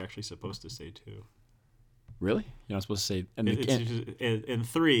actually supposed to say 2. Really? You're not supposed to say... in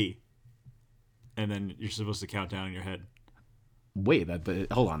 3, and then you're supposed to count down in your head. Wait,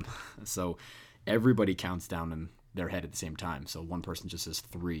 but hold on. So everybody counts down in their head at the same time. So one person just says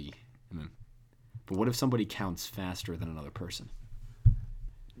 3. But what if somebody counts faster than another person?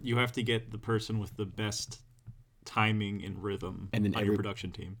 You have to get the person with the best timing and rhythm on your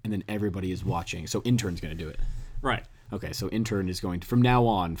production team. And then everybody is watching. So intern's going to do it. Right. Okay, so intern is going to, from now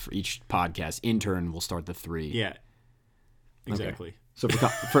on, for each podcast, intern will start the 3. Yeah. Exactly.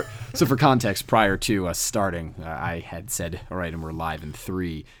 Okay. So for context, prior to us starting, I had said, all right, and we're live in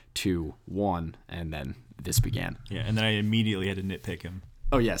 3, 2, 1, and then this began. Yeah, and then I immediately had to nitpick him.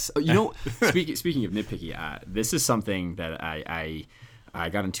 Oh, yes. You know, speaking of nitpicky, this is something that I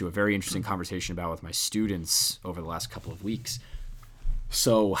got into a very interesting conversation about with my students over the last couple of weeks.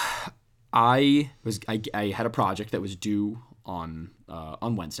 So I had a project that was due on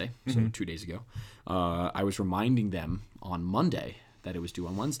Wednesday, so 2 days ago. I was reminding them on Monday that it was due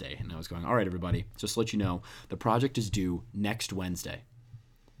on Wednesday, and I was going, all right, everybody, just to let you know, the project is due next Wednesday.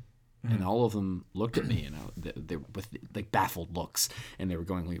 And all of them looked at me, and they with like baffled looks, and they were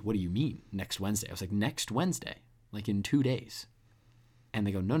going, "Wait, what do you mean next Wednesday?" I was like, "Next Wednesday, like in 2 days." And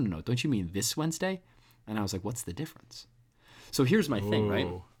they go, "No, don't you mean this Wednesday?" And I was like, "What's the difference?" So here's my thing, right?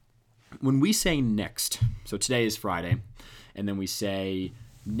 When we say next, so today is Friday, and then we say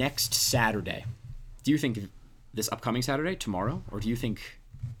next Saturday, do you think this upcoming Saturday, tomorrow, or do you think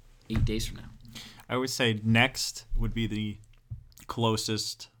 8 days from now? I would say next would be the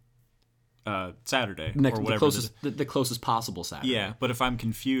closest Saturday or whatever. The closest possible Saturday. Yeah, but if I'm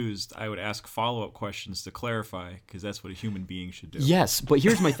confused, I would ask follow-up questions to clarify, because that's what a human being should do. Yes, but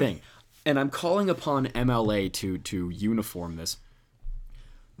here's my thing, and I'm calling upon MLA to uniform this.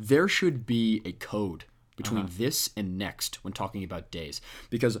 There should be a code between this and next when talking about days,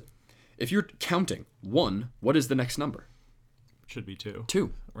 because if you're counting 1, what is the next number? Should be 2.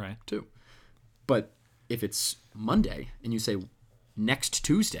 2. Right. 2. But if it's Monday and you say next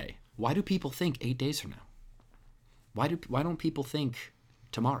Tuesday, why do people think 8 days from now? Why don't people think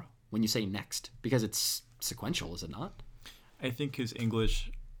tomorrow when you say next? Because it's sequential, is it not? I think because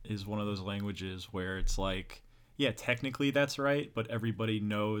English is one of those languages where it's like, yeah, technically that's right, but everybody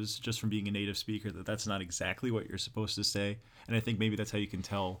knows just from being a native speaker that that's not exactly what you're supposed to say. And I think maybe that's how you can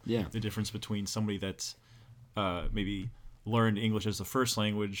tell the difference between somebody that's maybe learned English as a first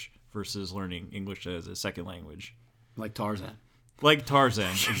language versus learning English as a second language. Like Tarzan. Like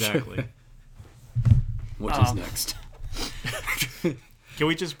Tarzan, exactly. What is next? Can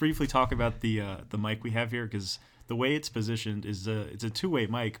we just briefly talk about the mic we have here? Because the way it's positioned is it's a two-way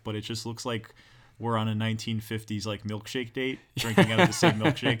mic, but it just looks like we're on a 1950s like milkshake date, drinking out of the same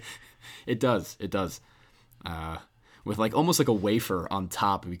milkshake. It does. With like almost like a wafer on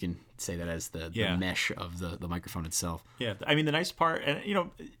top, we can say that as the mesh of the microphone itself. Yeah, I mean the nice part, and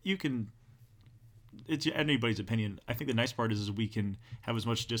you can. It's anybody's opinion. I think the nice part is we can have as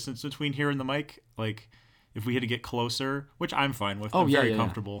much distance between here and the mic. Like, if we had to get closer, which I'm fine with. I'm very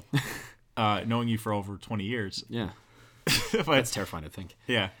comfortable knowing you for over 20 years. Yeah. That's terrifying to think.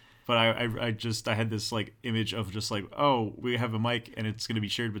 Yeah. But I had this like image of just like, oh, we have a mic and it's going to be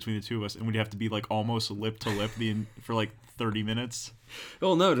shared between the two of us, and we'd have to be like almost lip to lip for like 30 minutes.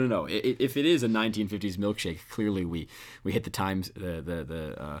 Well, no. If it is a 1950s milkshake, clearly we hit the times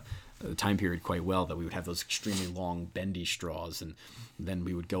the time period quite well, that we would have those extremely long bendy straws, and then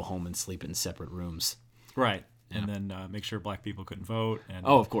we would go home and sleep in separate rooms. Right. And then make sure black people couldn't vote. And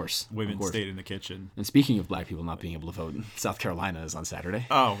of course. Women stayed in the kitchen. And speaking of black people not being able to vote, South Carolina is on Saturday.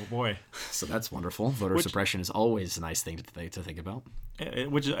 Oh, boy. So that's wonderful. Voter suppression is always a nice thing to think about.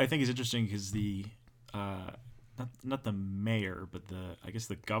 Which I think is interesting because the, not the mayor, but I guess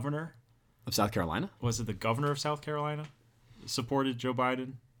the governor. Of South Carolina? Was it the governor of South Carolina? Supported Joe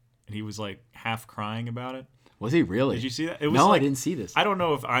Biden? And he was like half crying about it. Was he really? Did you see that? I didn't see this. I don't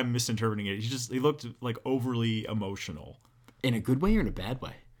know if I'm misinterpreting it. He looked like overly emotional. In a good way or in a bad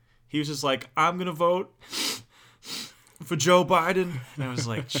way? He was just like, I'm going to vote for Joe Biden. And I was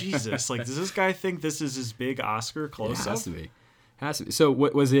like, Jesus, like, does this guy think this is his big Oscar close-up? It has to be. So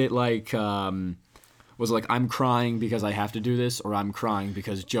what was it like? Was it like, I'm crying because I have to do this, or I'm crying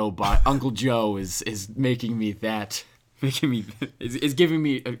because Uncle Joe is making me is giving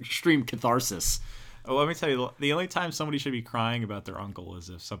me extreme catharsis? Oh, let me tell you, the only time somebody should be crying about their uncle is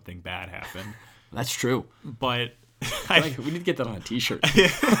if something bad happened. That's true. But we need to get that on a T-shirt.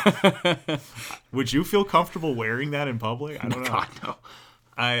 Would you feel comfortable wearing that in public? I don't know. God, no.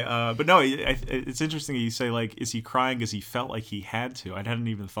 But no, it's interesting that you say, like, is he crying because he felt like he had to? I hadn't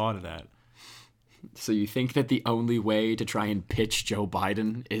even thought of that. So you think that the only way to try and pitch Joe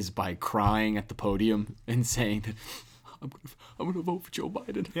Biden is by crying at the podium and saying that I'm gonna vote for Joe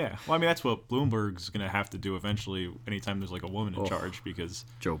Biden? Yeah. Well, I mean, that's what Bloomberg's going to have to do eventually anytime there's like a woman in charge because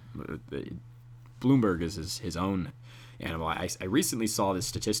Bloomberg is his own animal. I recently saw this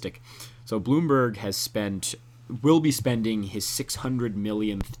statistic. So Bloomberg will be spending his $600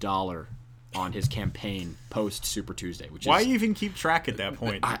 millionth on his campaign post Super Tuesday. Why even keep track at that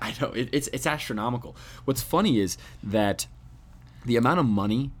point? I know it's astronomical. What's funny is that the amount of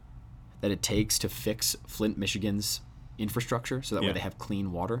money that it takes to fix Flint, Michigan's infrastructure so that way they have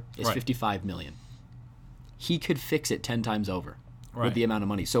clean water is $55 million. He could fix it 10 times over with the amount of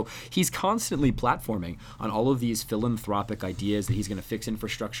money. So he's constantly platforming on all of these philanthropic ideas that he's going to fix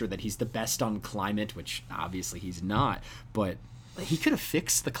infrastructure, that he's the best on climate, which obviously he's not, but he could have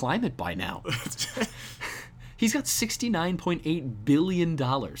fixed the climate by now. He's got $69.8 billion.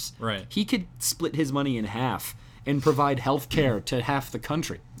 Right. He could split his money in half and provide health care to half the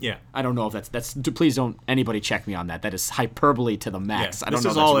country. Yeah. I don't know if that's please don't anybody check me on that. That is hyperbole to the max. Yeah. I don't know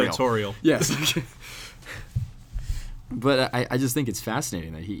This is if all that's editorial. Yes. But I just think it's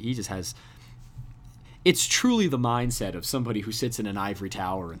fascinating that he just has... It's truly the mindset of somebody who sits in an ivory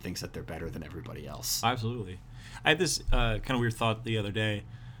tower and thinks that they're better than everybody else. Absolutely. I had this kind of weird thought the other day.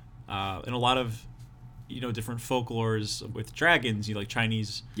 In a lot of, different folklores with dragons, like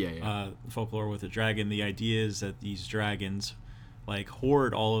Chinese folklore with a dragon, the idea is that these dragons like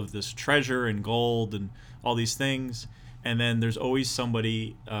hoard all of this treasure and gold and all these things. And then there's always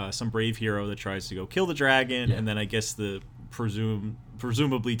somebody, some brave hero that tries to go kill the dragon, and then I guess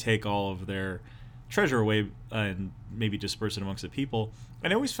presumably take all of their treasure away and maybe disperse it amongst the people.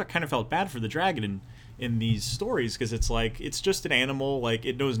 And I always kind of felt bad for the dragon in these stories because it's like it's just an animal, like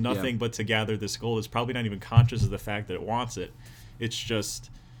it knows nothing but to gather this gold. It's probably not even conscious of the fact that it wants it. It's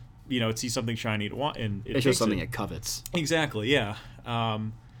just, it sees something shiny and it's just something it covets. Exactly, yeah.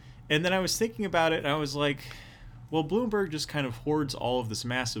 And then I was thinking about it, and I was like, well, Bloomberg just kind of hoards all of this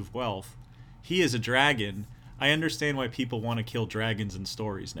massive wealth. He is a dragon. I understand why people want to kill dragons in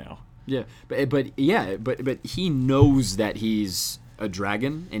stories now. Yeah, but he knows that he's a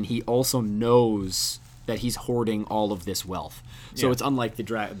dragon, and he also knows that he's hoarding all of this wealth. So it's unlike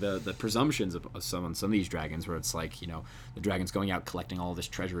the presumptions of some of these dragons, where it's like, the dragon's going out collecting all this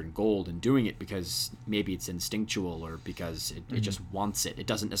treasure and gold and doing it because maybe it's instinctual or because it just wants it. It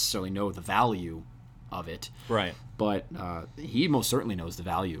doesn't necessarily know the value of it. Right. But he most certainly knows the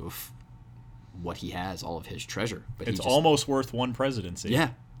value of what he has, all of his treasure. But it's almost worth one presidency. Yeah.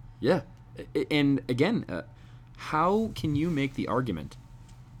 Yeah. And again, how can you make the argument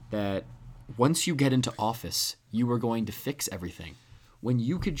that once you get into office, you are going to fix everything when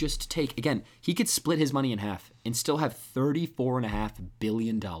you could just take, again, he could split his money in half and still have $34.5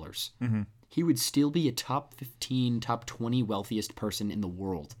 billion. Mm-hmm. He would still be a top 15, top 20 wealthiest person in the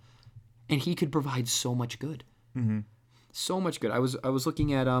world. And he could provide so much good. Mm-hmm. So much good. I was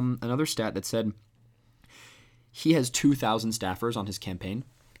looking at another stat that said he has 2,000 staffers on his campaign.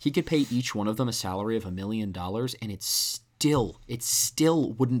 He could pay each one of them a salary of $1 million, and it still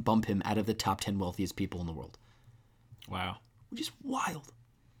wouldn't bump him out of the top 10 wealthiest people in the world. Wow. Which is wild.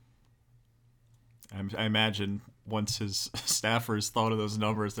 I imagine once his staffers thought of those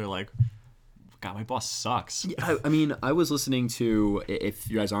numbers, they're like, God, my boss sucks. Yeah, I mean, I was listening to, if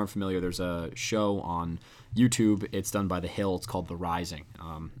you guys aren't familiar, there's a show on YouTube. It's done by The Hill. It's called The Rising.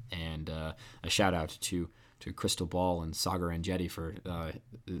 And a shout out to Crystal Ball and Sagar Enjeti for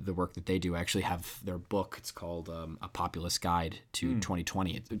the work that they do. I actually have their book. It's called A Populist Guide to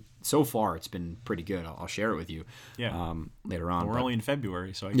 2020. So far, it's been pretty good. I'll share it with you later on. We're only in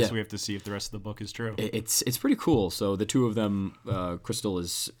February, so I guess we have to see if the rest of the book is true. It's pretty cool. So the two of them, Crystal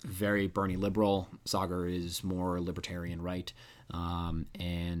is very Bernie liberal. Sagar is more libertarian right.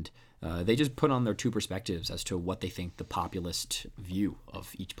 And they just put on their two perspectives as to what they think the populist view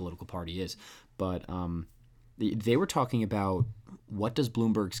of each political party is. But they were talking about what does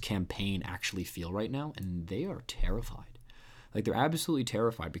Bloomberg's campaign actually feel right now, and they are terrified. Like, they're absolutely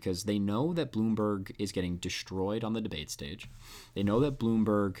terrified because they know that Bloomberg is getting destroyed on the debate stage. They know that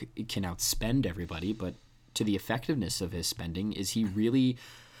Bloomberg can outspend everybody, but to the effectiveness of his spending, is he really...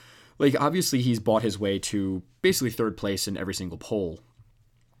 Like, obviously, he's bought his way to basically third place in every single poll,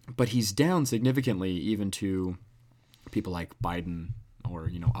 but he's down significantly even to people like Biden or,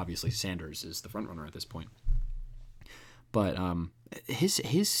 obviously Sanders is the front runner at this point. But his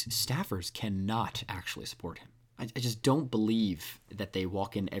staffers cannot actually support him. I just don't believe that they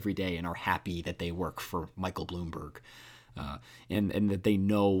walk in every day and are happy that they work for Michael Bloomberg. and that they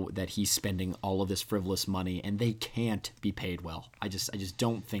know that he's spending all of this frivolous money and they can't be paid well. I just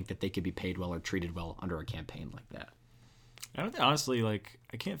don't think that they could be paid well or treated well under a campaign like that. I don't think, honestly, like,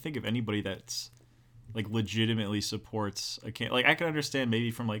 I can't think of anybody that's like legitimately supports a like, I can understand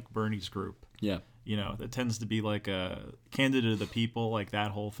maybe from like Bernie's group. Yeah. You know, that tends to be like a candidate of the people, like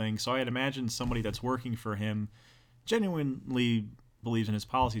that whole thing. So I'd imagine somebody that's working for him genuinely believes in his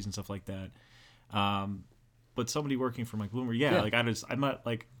policies and stuff like that. But somebody working for Mike Bloomberg, yeah. Like I'm not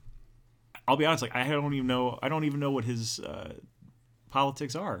like, I'll be honest, like I don't even know what his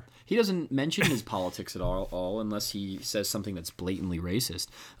politics are. He doesn't mention his politics at all unless he says something that's blatantly racist.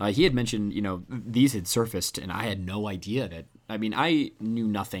 He had mentioned, these had surfaced, and I had no idea that. I mean, I knew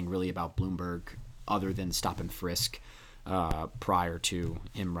nothing really about Bloomberg other than stop and frisk prior to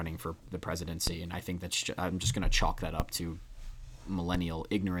him running for the presidency, and I think I'm just going to chalk that up to millennial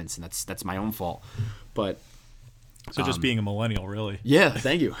ignorance, and that's my own fault. But so just being a millennial, really. Yeah,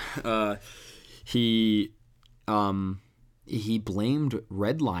 thank you. He blamed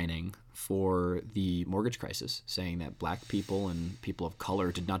redlining for the mortgage crisis, saying that black people and people of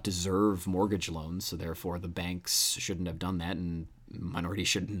color did not deserve mortgage loans, so therefore the banks shouldn't have done that and minorities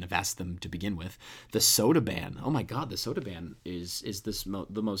shouldn't have asked them to begin with. The soda ban. Oh my God, the soda ban is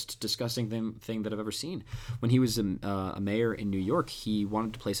the most disgusting thing that I've ever seen. When he was a mayor in New York, he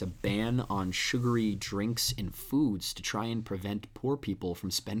wanted to place a ban on sugary drinks and foods to try and prevent poor people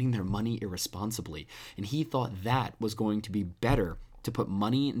from spending their money irresponsibly. And he thought that was going to be better to put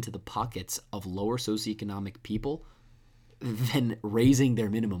money into the pockets of lower socioeconomic people than raising their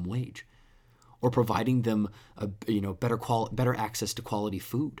minimum wage or providing them better access to quality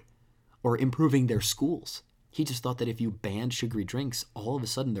food or improving their schools. He just thought that if you banned sugary drinks, all of a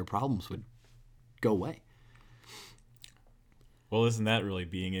sudden their problems would go away. Well, isn't that really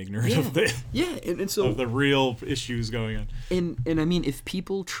being ignorant of the and so of the real issues going on? And I mean, if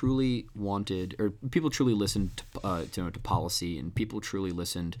people truly wanted, or people truly listened to policy, and people truly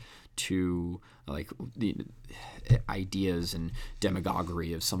listened to like the ideas and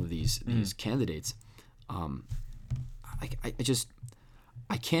demagoguery of some of these candidates, I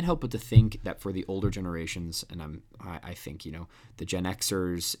can't help but to think that for the older generations, and I think the Gen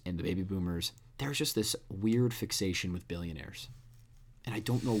Xers and the baby boomers, there's just this weird fixation with billionaires. And I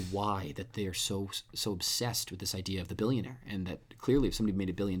don't know why that they are so obsessed with this idea of the billionaire, and that clearly if somebody made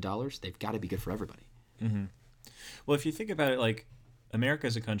 $1 billion, they've got to be good for everybody. Mm-hmm. Well, if you think about it, like America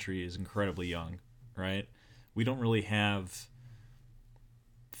as a country is incredibly young, right? We don't really have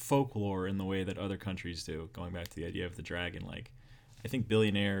folklore in the way that other countries do. Going back to the idea of the dragon, like I think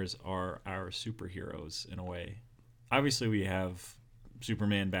billionaires are our superheroes in a way. Obviously, we have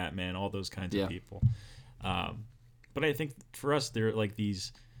Superman, Batman, all those kinds of people. But I think for us, they're like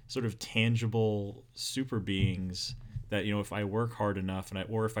these sort of tangible super beings that, if I work hard enough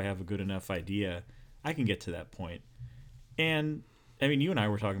or if I have a good enough idea, I can get to that point. And I mean, you and I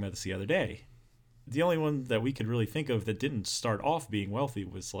were talking about this the other day. The only one that we could really think of that didn't start off being wealthy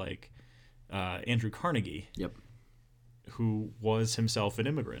was like Andrew Carnegie. Yep. Who was himself an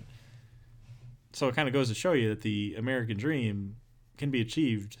immigrant. So it kind of goes to show you that the American dream can be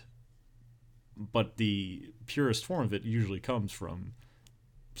achieved, but the purest form of it usually comes from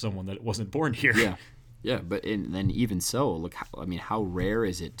someone that wasn't born here. Yeah, but then even so, look, how rare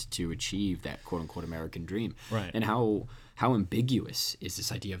is it to achieve that quote unquote American dream? Right. And how ambiguous is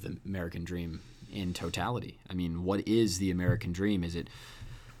this idea of the American dream in totality? I mean, what is the American dream? Is it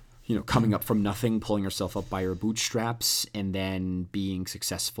coming up from nothing, pulling yourself up by your bootstraps, and then being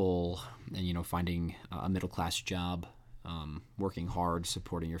successful and finding a middle class job, working hard,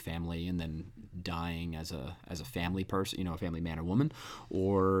 supporting your family, and then dying as a family person, a family man or woman?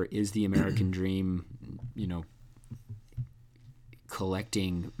 Or is the American dream,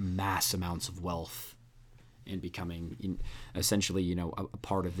 collecting mass amounts of wealth and becoming essentially, a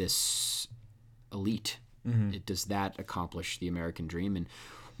part of this elite? Mm-hmm. Does that accomplish the American dream? And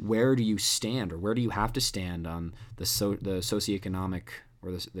where do you stand, or where do you have to stand on the socioeconomic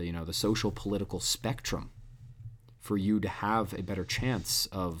or the social political spectrum for you to have a better chance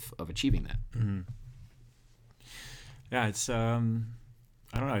of achieving that? Mm-hmm. Yeah, it's I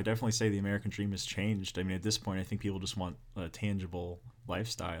don't know. I definitely say the American dream has changed. I mean, at this point, I think people just want a tangible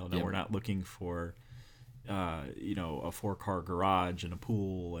lifestyle. No, we're not looking for a 4-car garage and a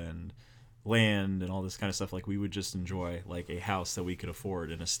pool and land and all this kind of stuff. Like, we would just enjoy like a house that we could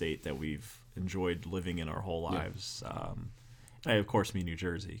afford in a state that we've enjoyed living in our whole lives. I of course mean New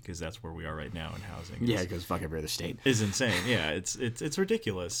Jersey, because that's where we are right now in housing. Yeah, because fuck every other state is insane. Yeah, it's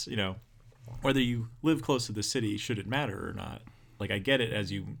ridiculous. Whether you live close to the city, should it matter or not? Like, I get it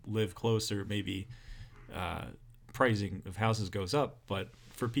as you live closer, maybe pricing of houses goes up, but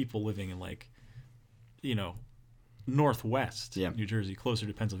for people living in like, Northwest New Jersey, closer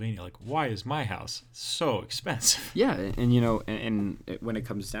to Pennsylvania, like, why is my house so expensive? Yeah, and and when it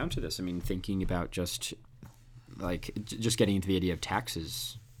comes down to this, I mean, thinking about just getting into the idea of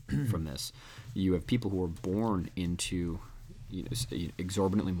taxes from this, you have people who are born into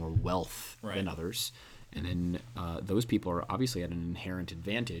exorbitantly more wealth than others, and then those people are obviously at an inherent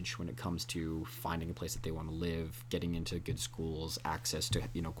advantage when it comes to finding a place that they want to live, getting into good schools, access to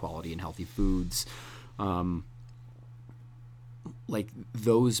quality and healthy foods. Like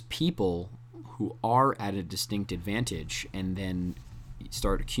those people who are at a distinct advantage and then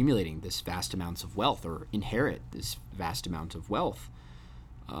start accumulating this vast amounts of wealth or inherit this vast amount of wealth,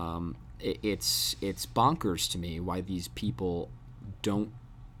 it's bonkers to me why these people don't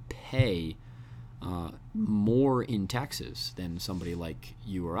pay more in taxes than somebody like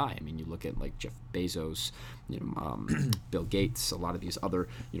you or I. I mean, you look at like Jeff Bezos, Bill Gates, a lot of these other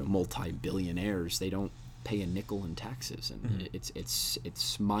multi-billionaires, they don't pay a nickel in taxes, and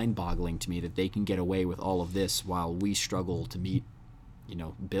it's mind-boggling to me that they can get away with all of this while we struggle to meet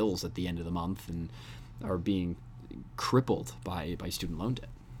bills at the end of the month and are being crippled by student loan debt.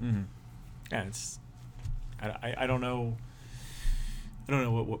 Yeah, it's I don't know at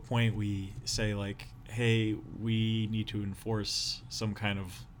what point we say like, hey, we need to enforce some kind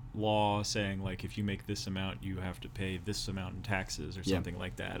of law saying like, if you make this amount you have to pay this amount in taxes or something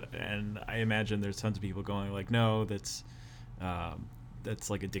like that. And I imagine there's tons of people going like, no, that's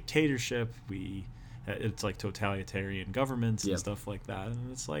like a dictatorship, it's like totalitarian governments and stuff like that. And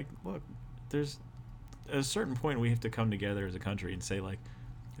it's like, look, there's at a certain point we have to come together as a country and say like,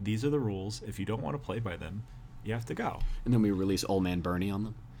 these are the rules, if you don't want to play by them, you have to go. And then we release Old Man Bernie on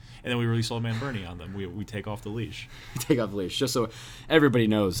them. And then we release Old Man Bernie on them. We take off the leash. Take off the leash. Just so everybody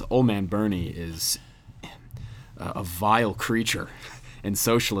knows, Old Man Bernie is a vile creature in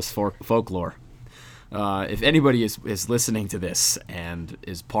socialist folklore. If anybody is listening to this and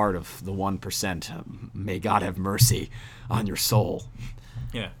is part of the 1%, may God have mercy on your soul.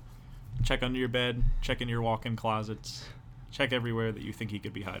 Yeah. Check under your bed. Check in your walk-in closets. Check everywhere that you think he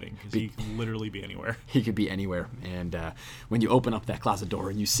could be hiding, because he can literally be anywhere. He could be anywhere. And when you open up that closet door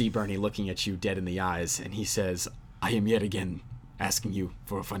and you see Bernie looking at you dead in the eyes, and he says, I am yet again asking you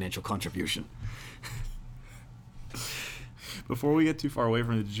for a financial contribution. Before we get too far away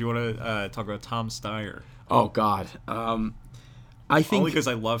from it, did you want to talk about Tom Steyer? Oh, God. I think... Only because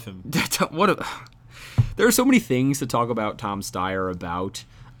I love him. There are so many things to talk about Tom Steyer about.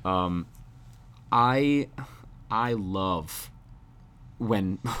 I love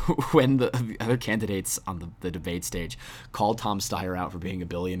when the other candidates on the debate stage call Tom Steyer out for being a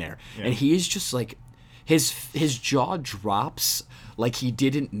billionaire. Yeah. And he is just like, his jaw drops like he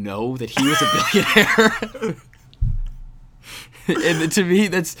didn't know that he was a billionaire. And to me,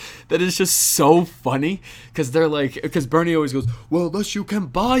 that is just so funny, because Bernie always goes, well, thus you can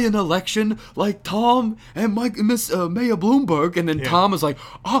buy an election like Tom and Miss Mayor Bloomberg, and then Tom is like,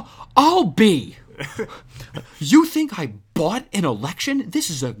 I'll be. You think I bought an election? This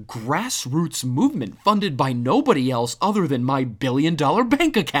is a grassroots movement funded by nobody else other than my $1 billion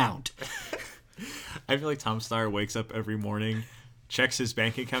bank account. I feel like Tom Steyer wakes up every morning, checks his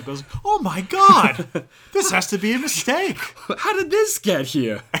bank account, goes, oh my God, this has to be a mistake. How did this get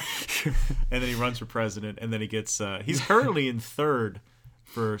here? And then he runs for president, and then he gets, he's currently in third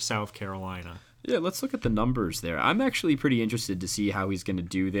for South Carolina. Yeah, let's look at the numbers there. I'm actually pretty interested to see how he's going to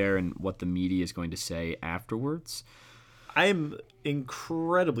do there and what the media is going to say afterwards. I'm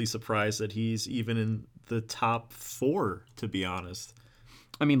incredibly surprised that he's even in the top 4, to be honest.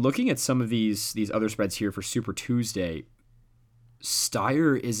 I mean, looking at some of these other spreads here for Super Tuesday,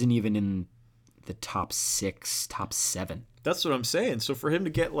 Steyer isn't even in the top 6, top 7. That's what I'm saying. So for him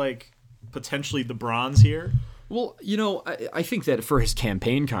to get like potentially the bronze here. Well, I think that for his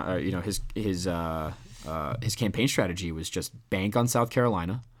campaign, his campaign strategy was just bank on South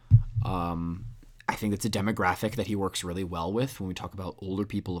Carolina. I think that's a demographic that he works really well with when we talk about older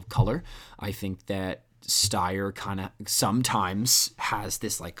people of color. I think that Steyer kind of sometimes has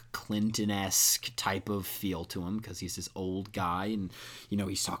this like Clinton-esque type of feel to him because he's this old guy, and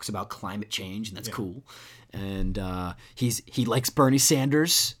he talks about climate change, and that's cool. And he likes Bernie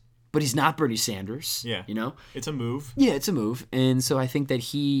Sanders, but he's not Bernie Sanders. Yeah. It's a move. Yeah, it's a move. And so I think that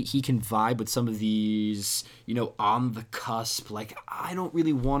he can vibe with some of these, on the cusp. Like, I don't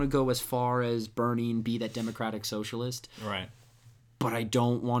really want to go as far as Bernie and be that democratic socialist. Right. But I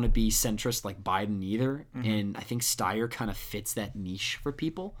don't want to be centrist like Biden either. Mm-hmm. And I think Steyer kind of fits that niche for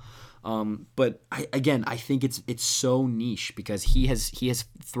people. But I think it's so niche because he has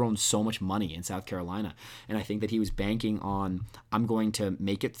thrown so much money in South Carolina, and I think that he was banking on, I'm going to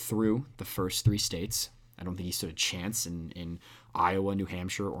make it through the first 3 states. I don't think he stood a chance in Iowa, New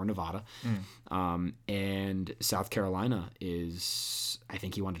Hampshire, or Nevada. And South Carolina is, I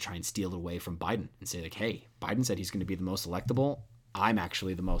think he wanted to try and steal it away from Biden and say, like, hey, Biden said he's going to be the most electable. I'm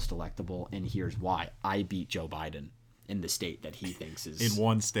actually the most electable, and here's why. I beat Joe Biden in the state that he thinks is... In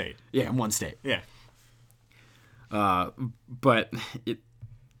one state. Yeah, in one state. Yeah. But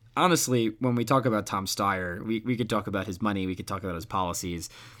honestly, when we talk about Tom Steyer, we could talk about his money, we could talk about his policies.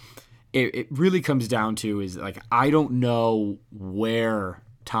 It really comes down to is, like, I don't know where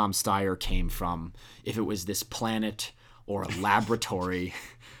Tom Steyer came from, if it was this planet or a laboratory,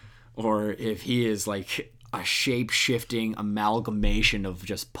 or if he is like a shape-shifting amalgamation of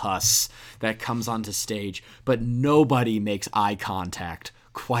just pus that comes onto stage, but nobody makes eye contact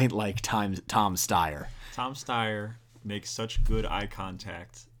quite like Tom Steyer. Tom Steyer makes such good eye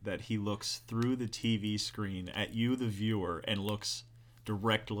contact that he looks through the TV screen at you, the viewer, and looks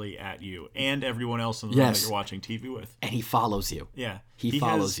directly at you and everyone else in the room that you're watching TV with. And he follows you. Yeah. He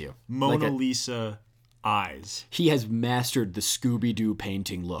follows you. Mona Lisa eyes. He has mastered the Scooby-Doo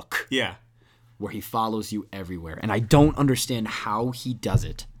painting look. Yeah. Where he follows you everywhere. And I don't understand how he does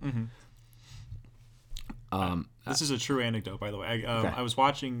it. This is a true anecdote, by the way. I was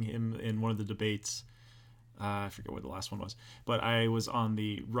watching him in one of the debates. I forget what the last one was, but I was on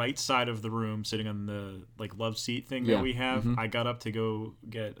the right side of the room, sitting on the like love seat thing that we have. I got up to go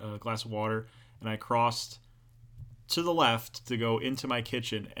get a glass of water, and I crossed to the left to go into my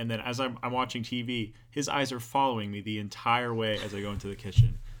kitchen. And then as I'm watching TV, his eyes are following me the entire way as I go into the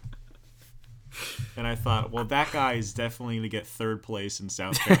kitchen. And I thought, well, that guy is definitely going to get 3rd place in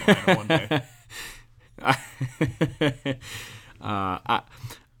South Carolina one day.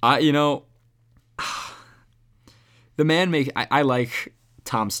 The man I like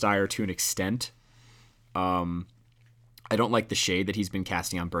Tom Steyer to an extent. I don't like the shade that he's been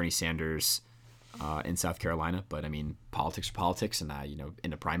casting on Bernie Sanders in South Carolina, but I mean, politics are politics, and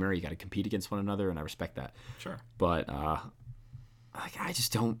in a primary you got to compete against one another, and I respect that. Sure. But I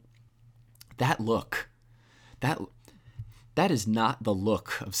just don't. That look, that is not the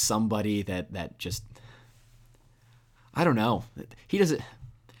look of somebody that just. I don't know. He doesn't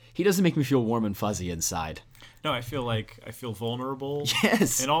make me feel warm and fuzzy inside. No, I feel vulnerable.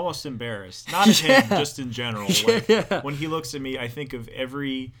 Yes. And almost embarrassed. Not at him, just in general. Like, when he looks at me, I think of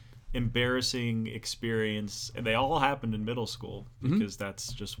every embarrassing experience, and they all happened in middle school because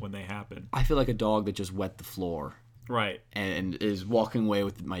that's just when they happen. I feel like a dog that just wet the floor. Right. And is walking away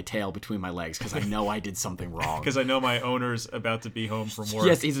with my tail between my legs because I know I did something wrong. Because I know my owner's about to be home from work.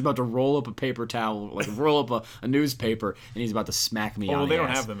 Yes, he's about to roll up a paper towel, like roll up a newspaper, and he's about to smack me on the ass. Well, they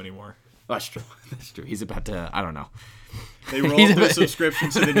don't have them anymore. That's true. That's true. He's about to, I don't know. They roll up their subscription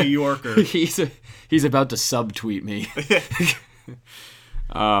to the New Yorker. He's about to subtweet me.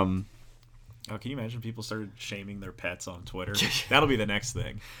 Oh, can you imagine people started shaming their pets on Twitter? That'll be the next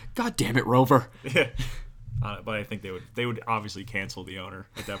thing. God damn it, Rover. Yeah. But I think they would obviously cancel the owner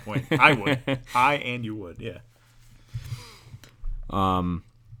at that point. I would. And you would, yeah.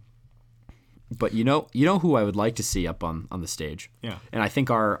 But you know who I would like to see up on the stage? Yeah. And I think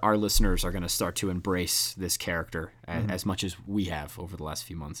our listeners are going to start to embrace this character as much as we have over the last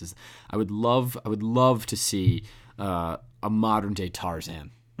few months. Is I would love to see a modern day Tarzan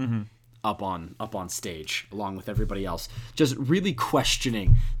up on stage along with everybody else, just really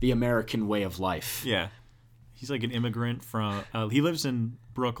questioning the American way of life. Yeah. He's like an immigrant from he lives in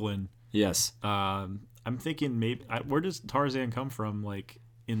Brooklyn. Yes. I'm thinking maybe where does Tarzan come from, like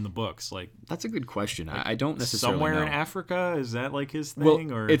in the books? Like, that's a good question. I don't necessarily somewhere know. In Africa, is that like his thing?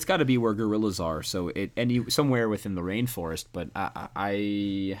 Well, or it's got to be where gorillas are. So somewhere within the rainforest. But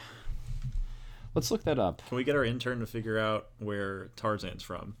I let's look that up. Can we get our intern to figure out where Tarzan's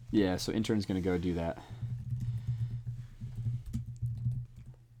from? Yeah. So intern's gonna go do that.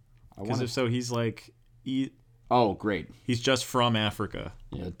 Because if so, he's like. Oh, great. He's just from Africa.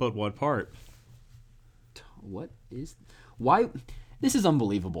 Yeah. But what part? Why? This is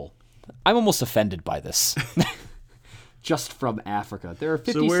unbelievable. I'm almost offended by this. Just from Africa. There are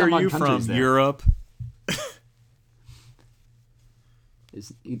 50 so where some are odd you countries from? there. Europe?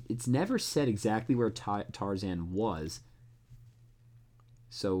 It's never said exactly where Tarzan was.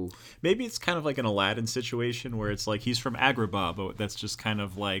 So maybe it's kind of like an Aladdin situation where it's like he's from Agrabah, but that's just kind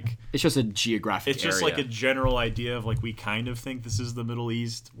of like it's just a geographic it's just area. like a general idea of like we kind of think this is the Middle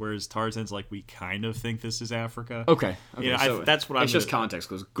East, whereas Tarzan's like we kind of think this is Africa. Okay. So that's what it's just context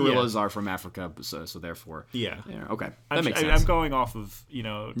because gorillas are from Africa, so therefore. Yeah. Okay. That makes sense. I'm going off of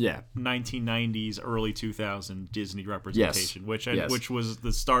 1990s, early 2000 Disney representation, which was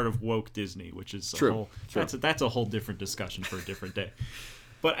the start of woke Disney, which is True. That's a whole different discussion for a different day.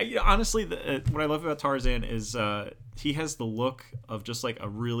 But honestly, what I love about Tarzan is he has the look of just like a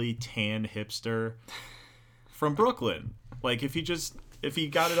really tan hipster from Brooklyn. Like if he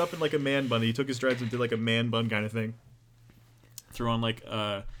got it up in like a man bun, he took his dreads and did like a man bun kind of thing, threw on like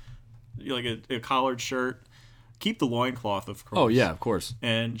a collared shirt, keep the loincloth, of course. Oh yeah, of course.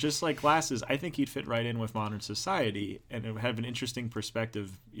 And just like glasses, I think he'd fit right in with modern society and it would have an interesting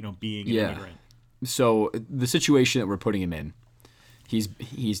perspective, being an immigrant. So the situation that we're putting him in.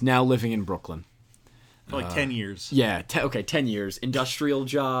 He's now living in Brooklyn. For like 10 years. Yeah, 10 years. Industrial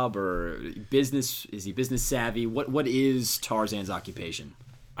job or business? Is he business savvy? What is Tarzan's occupation?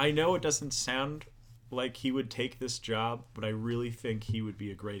 I know it doesn't sound like he would take this job, but I really think he would be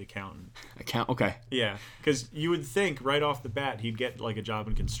a great accountant. Okay. Yeah, because you would think right off the bat he'd get like a job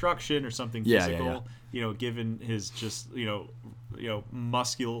in construction or something physical. Yeah. Given his just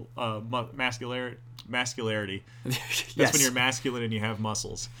masculinity. That's when you're masculine and you have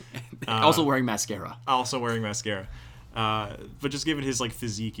muscles. Also wearing mascara. But just given his like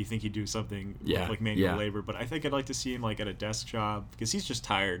physique, you think he'd do something with like manual labor. But I think I'd like to see him like at a desk job because he's just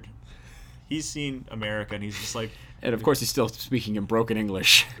tired. He's seen America and he's just like, and of course he's still speaking in broken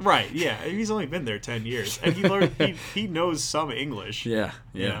English. Right? Yeah, he's only been there 10 years, and he learned he knows some English. Yeah.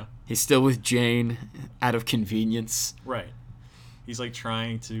 He's still with Jane out of convenience. Right. He's like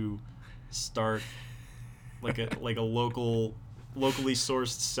trying to start like a locally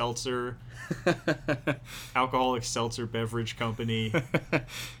sourced seltzer, alcoholic seltzer beverage company.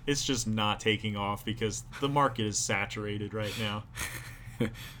 It's just not taking off because the market is saturated right now.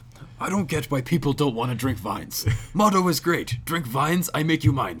 I don't get why people don't want to drink vines. Motto is great. Drink vines, I make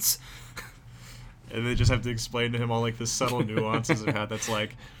you mines. And they just have to explain to him all like the subtle nuances of how that's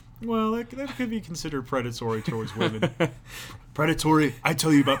like, well, that could be considered predatory towards women. Predatory? I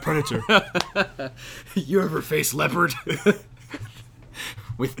tell you about Predator. You ever face leopard?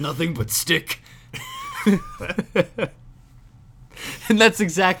 With nothing but stick? And that's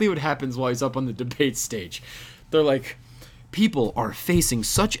exactly what happens while he's up on the debate stage. They're like, people are facing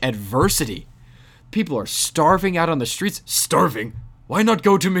such adversity. People are starving out on the streets. Starving? Why not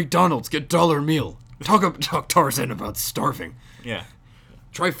go to McDonald's, get $1 meal? Talk Tarzan about starving. Yeah.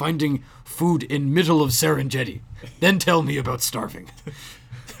 Try finding food in middle of Serengeti. Then tell me about starving.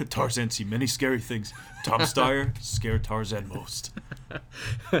 Tarzan see many scary things. Tom Steyer scared Tarzan most.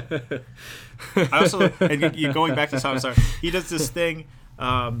 I also, and you going back to Tom Steyer, he does this thing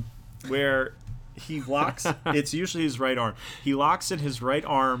where he locks, it's usually his right arm. He locks in his right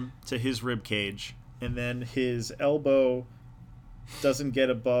arm to his rib cage, and then his elbow doesn't get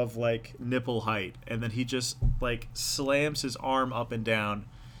above like nipple height, and then he just like slams his arm up and down,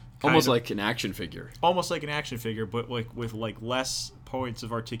 almost like an action figure, but like with like less points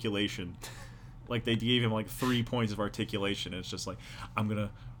of articulation. Like they gave him like 3 points of articulation. It's just like, I'm gonna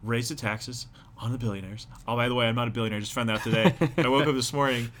raise the taxes on the billionaires. Oh, by the way, I'm not a billionaire. I just found out today. I woke up this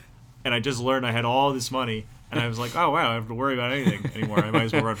morning and I just learned I had all this money, and I was like, oh wow, I don't have to worry about anything anymore. I might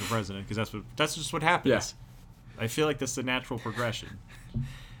as well run for president because that's just what happens. Yeah. I feel like that's the natural progression.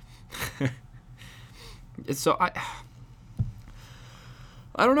 So I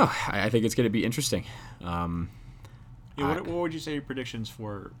don't know. I think it's going to be interesting. What would you say your predictions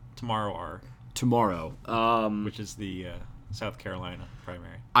for tomorrow are? Tomorrow, which is the South Carolina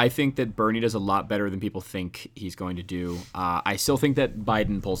primary. I think that Bernie does a lot better than people think he's going to do. I still think that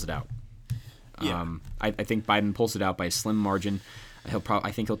Biden pulls it out. Yeah. I think Biden pulls it out by a slim margin.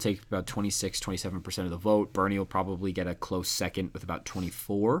 I think he'll take about 26-27% of the vote. Bernie will probably get a close second with about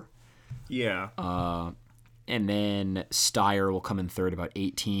 24. Yeah. And then Steyer will come in third, about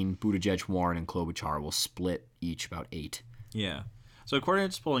 18. Buttigieg, Warren, and Klobuchar will split each about 8. Yeah. So according to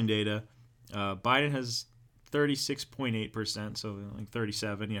its polling data, Biden has 36.8%, so like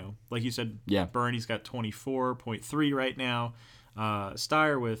 37. Like you said, yeah. Bernie's got 24.3 right now.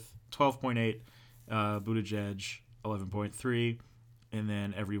 Steyer with 12.8. Buttigieg 11.3. And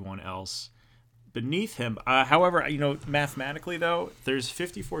then everyone else beneath him. However, mathematically, though, there's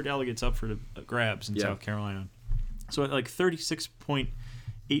 54 delegates up for the grabs in South Carolina. So at like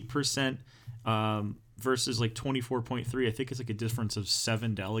 36.8%, versus like 24.3. I think it's like a difference of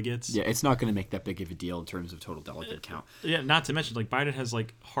 7 delegates. Yeah, it's not going to make that big of a deal in terms of total delegate count. Yeah, not to mention like Biden has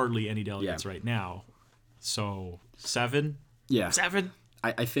like hardly any delegates right now. So 7? Yeah. 7?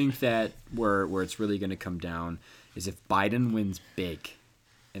 I think that where it's really going to come down is if Biden wins big,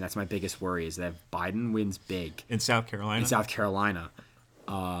 and that's my biggest worry, is that if Biden wins big in South Carolina,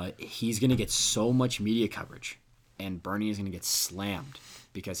 he's going to get so much media coverage, and Bernie is going to get slammed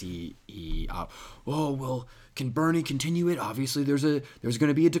because can Bernie continue it? Obviously, there's going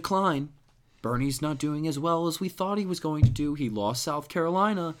to be a decline. Bernie's not doing as well as we thought he was going to do. He lost South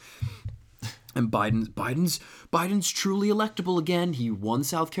Carolina. And Biden's truly electable again. He won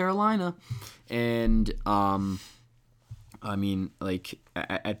South Carolina, and I mean, like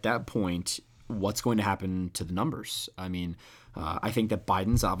at that point, what's going to happen to the numbers? I mean, I think that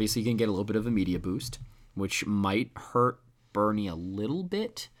Biden's obviously going to get a little bit of a media boost, which might hurt Bernie a little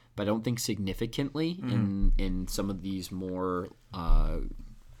bit, but I don't think significantly in some of these more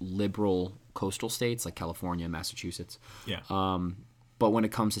liberal coastal states like California and Massachusetts. Yeah. But when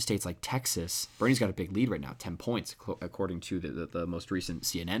it comes to states like Texas, Bernie's got a big lead right now, 10 points, according to the most recent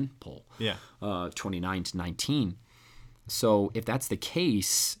CNN poll. Yeah. 29-19. So if that's the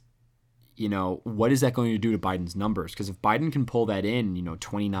case, what is that going to do to Biden's numbers? Because if Biden can pull that in,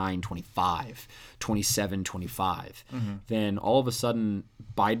 29-25, 27-25, then all of a sudden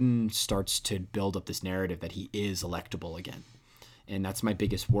Biden starts to build up this narrative that he is electable again. And that's my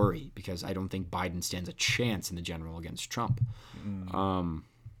biggest worry, because I don't think Biden stands a chance in the general against Trump. I'd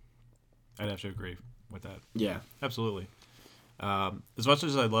have to agree with that. Yeah. Absolutely. As much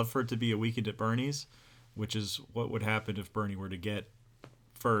as I'd love for it to be a weekend at Bernie's, which is what would happen if Bernie were to get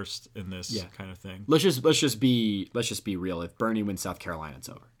first in this kind of thing. Let's just be real. If Bernie wins South Carolina, it's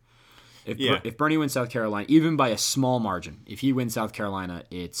over. If Bernie wins South Carolina, even by a small margin, if he wins South Carolina,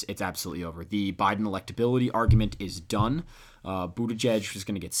 it's absolutely over. The Biden electability argument is done. Buttigieg is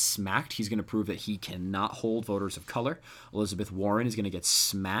going to get smacked. He's going to prove that he cannot hold voters of color. Elizabeth Warren is going to get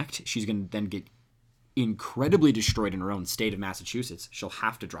smacked. She's going to then get incredibly destroyed in her own state of Massachusetts. She'll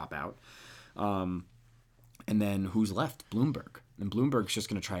have to drop out. And then who's left? Bloomberg. And Bloomberg's just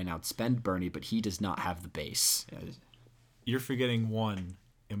going to try and outspend Bernie, but he does not have the base. You're forgetting one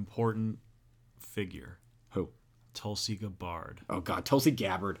important figure. Who? Tulsi Gabbard. Oh, God. Tulsi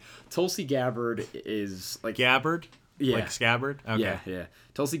Gabbard. Tulsi Gabbard is like... Gabbard? Yeah. Like Scabbard? Okay. Yeah.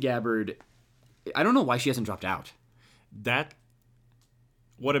 Tulsi Gabbard, I don't know why she hasn't dropped out.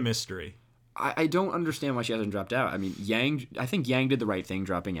 What a mystery. I don't understand why she hasn't dropped out. I mean, I think Yang did the right thing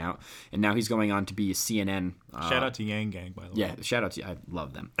dropping out, and now he's going on to be a CNN. Shout out to Yang Gang, by the way. Yeah, shout out to I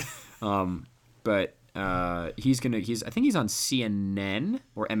love them. But I think he's on CNN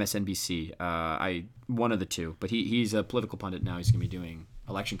or MSNBC. One of the two. But he's a political pundit now. He's going to be doing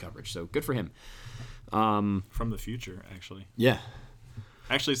election coverage, so good for him. From the future, actually. Yeah.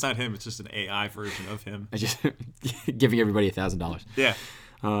 Actually, it's not him. It's just an AI version of him. I just giving everybody $1,000. Yeah.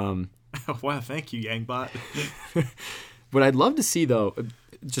 Wow, thank you, Yangbot. What I'd love to see, though,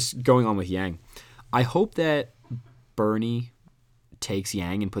 just going on with Yang, I hope that Bernie takes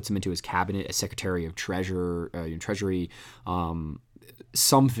Yang and puts him into his cabinet as Secretary of Treasury,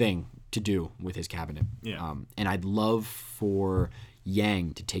 something to do with his cabinet. Yeah. And I'd love for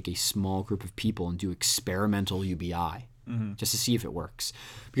Yang to take a small group of people and do experimental UBI just to see if it works.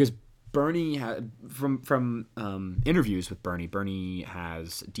 Because Bernie, from interviews with Bernie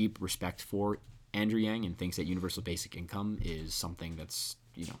has deep respect for Andrew Yang and thinks that universal basic income is something that's,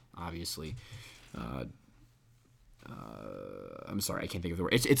 obviously, I'm sorry, I can't think of the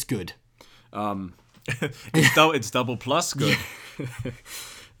word. It's good. It's double plus good.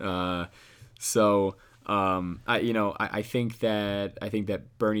 I think that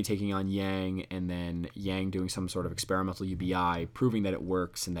Bernie taking on Yang and then Yang doing some sort of experimental UBI, proving that it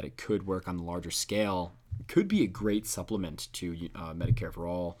works and that it could work on a larger scale, could be a great supplement to Medicare for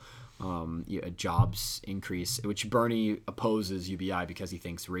All, a jobs increase, which Bernie opposes UBI because he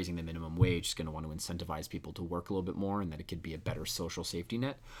thinks raising the minimum wage is going to want to incentivize people to work a little bit more and that it could be a better social safety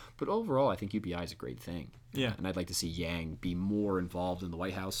net. But overall, I think UBI is a great thing. Yeah. And I'd like to see Yang be more involved in the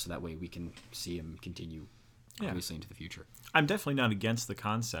White House so that way we can see him continue, obviously, into the future. I'm definitely not against the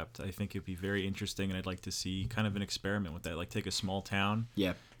concept. I think it'd be very interesting, and I'd like to see kind of an experiment with that. Like take a small town.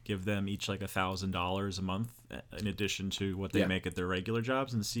 Yeah. Give them each like $1,000 a month in addition to what they make at their regular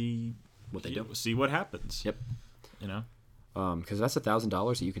jobs and see what they do. See what happens. Yep. Because that's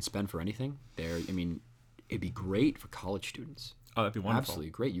 $1,000 that you can spend for anything. It'd be great for college students. Oh, that'd be wonderful. Absolutely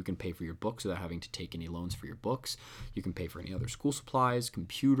great. You can pay for your books without having to take any loans for your books. You can pay for any other school supplies,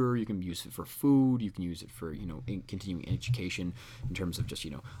 computer. You can use it for food. You can use it for continuing education in terms of just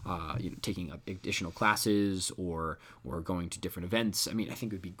taking up additional classes or going to different events. I mean, I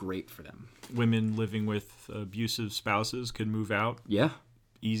think it would be great for them. Women living with abusive spouses could move out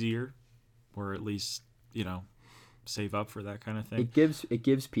easier, or at least save up for that kind of thing. It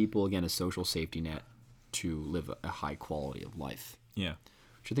gives people, again, a social safety net to live a high quality of life. Yeah.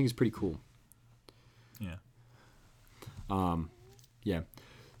 Which I think is pretty cool. Yeah. Yeah.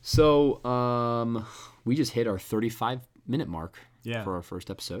 So we just hit our 35-minute mark for our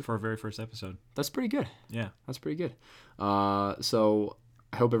first episode. For our very first episode. That's pretty good. Yeah. That's pretty good. So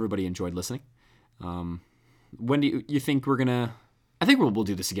I hope everybody enjoyed listening. When do you think we're going to... I think we'll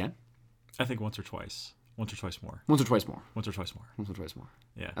do this again. I think once or twice. Once or twice more. Once or twice more. Once or twice more. Once or twice more.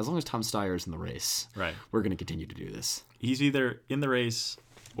 Yeah. As long as Tom Steyer is in the race, right, we're going to continue to do this. He's either in the race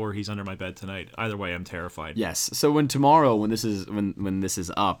or he's under my bed tonight. Either way, I'm terrified. Yes. So when this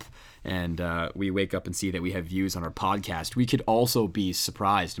is up and we wake up and see that we have views on our podcast, we could also be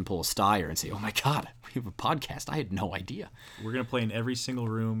surprised and pull a Steyer and say, "Oh my God, we have a podcast! I had no idea." We're going to play in every single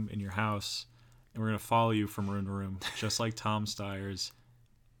room in your house, and we're going to follow you from room to room, just like Tom Steyer's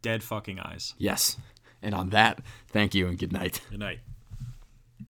dead fucking eyes. Yes. And on that, thank you and good night. Good night.